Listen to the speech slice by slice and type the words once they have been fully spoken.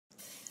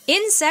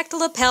Insect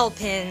lapel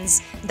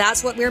pins.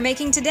 That's what we're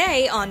making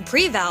today on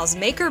Preval's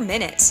Maker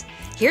Minute.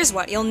 Here's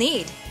what you'll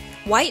need.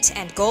 White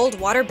and gold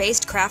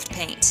water-based craft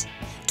paint,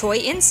 toy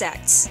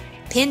insects,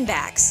 pin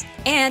backs,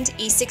 and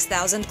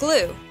E6000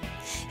 glue.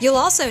 You'll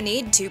also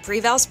need 2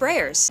 Preval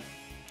sprayers.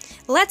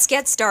 Let's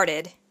get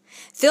started.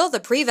 Fill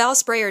the Preval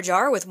sprayer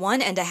jar with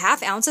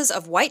 1½ ounces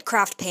of white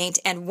craft paint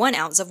and 1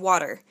 ounce of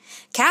water.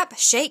 Cap,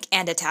 shake,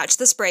 and attach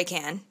the spray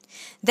can.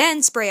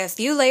 Then spray a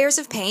few layers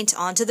of paint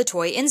onto the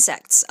toy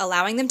insects,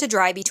 allowing them to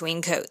dry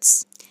between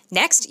coats.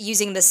 Next,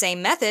 using the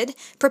same method,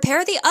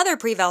 prepare the other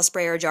Preval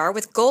sprayer jar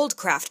with gold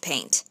craft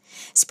paint.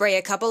 Spray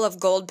a couple of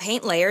gold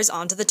paint layers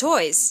onto the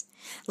toys.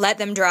 Let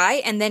them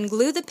dry and then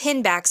glue the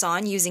pin backs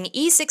on using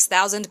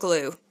E6000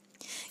 glue.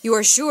 You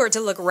are sure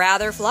to look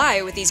rather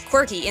fly with these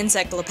quirky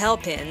insect lapel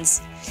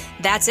pins.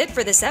 That's it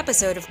for this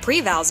episode of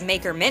Preval's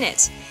Maker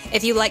Minute.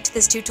 If you liked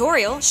this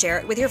tutorial, share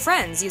it with your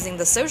friends using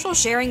the social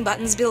sharing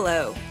buttons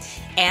below.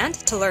 And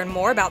to learn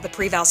more about the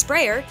Preval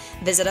Sprayer,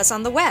 visit us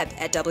on the web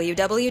at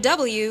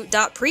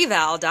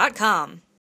www.preval.com.